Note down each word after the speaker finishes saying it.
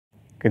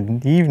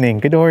Good evening,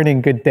 good morning,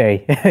 good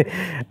day.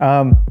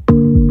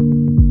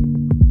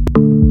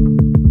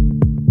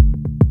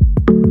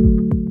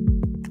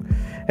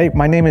 Hey,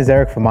 my name is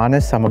Eric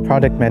Famanis. I'm a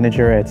product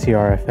manager at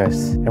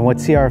CRFS. And what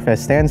CRFS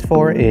stands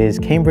for is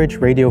Cambridge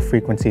Radio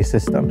Frequency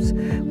Systems.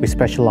 We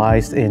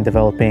specialize in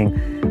developing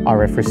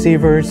RF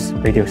receivers,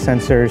 radio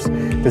sensors,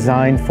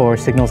 designed for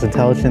signals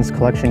intelligence,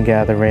 collection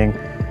gathering,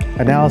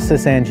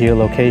 analysis, and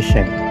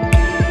geolocation.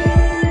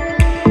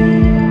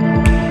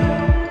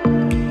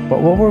 But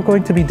what we're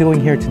going to be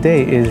doing here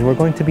today is we're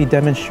going to be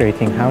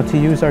demonstrating how to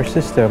use our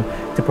system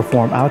to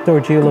perform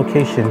outdoor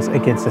geolocations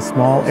against a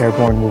small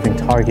airborne moving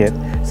target,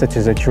 such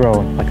as a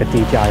drone, like a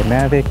DJI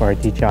Mavic or a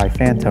DJI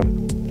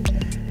Phantom.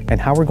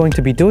 And how we're going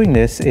to be doing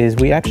this is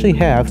we actually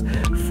have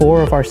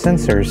 4 of our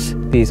sensors,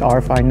 these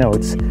RFI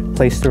nodes,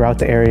 placed throughout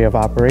the area of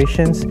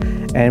operations,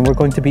 and we're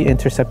going to be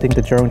intercepting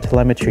the drone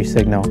telemetry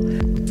signal.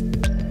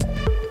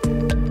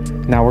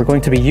 Now we're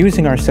going to be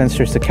using our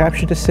sensors to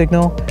capture the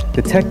signal,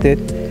 detect it,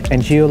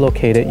 and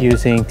geolocate it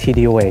using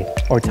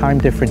TDOA, or time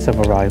difference of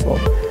arrival.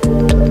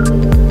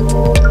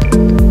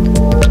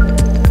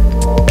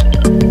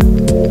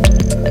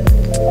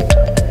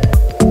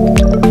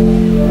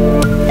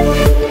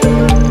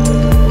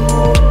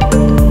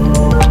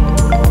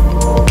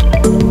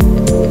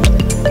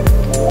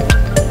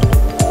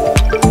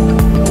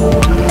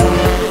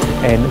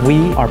 And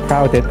we are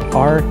proud that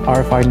our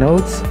RFI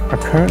nodes are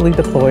currently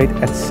deployed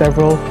at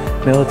several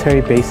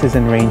military bases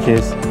and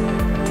ranges,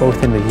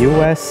 both in the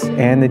US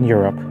and in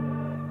Europe.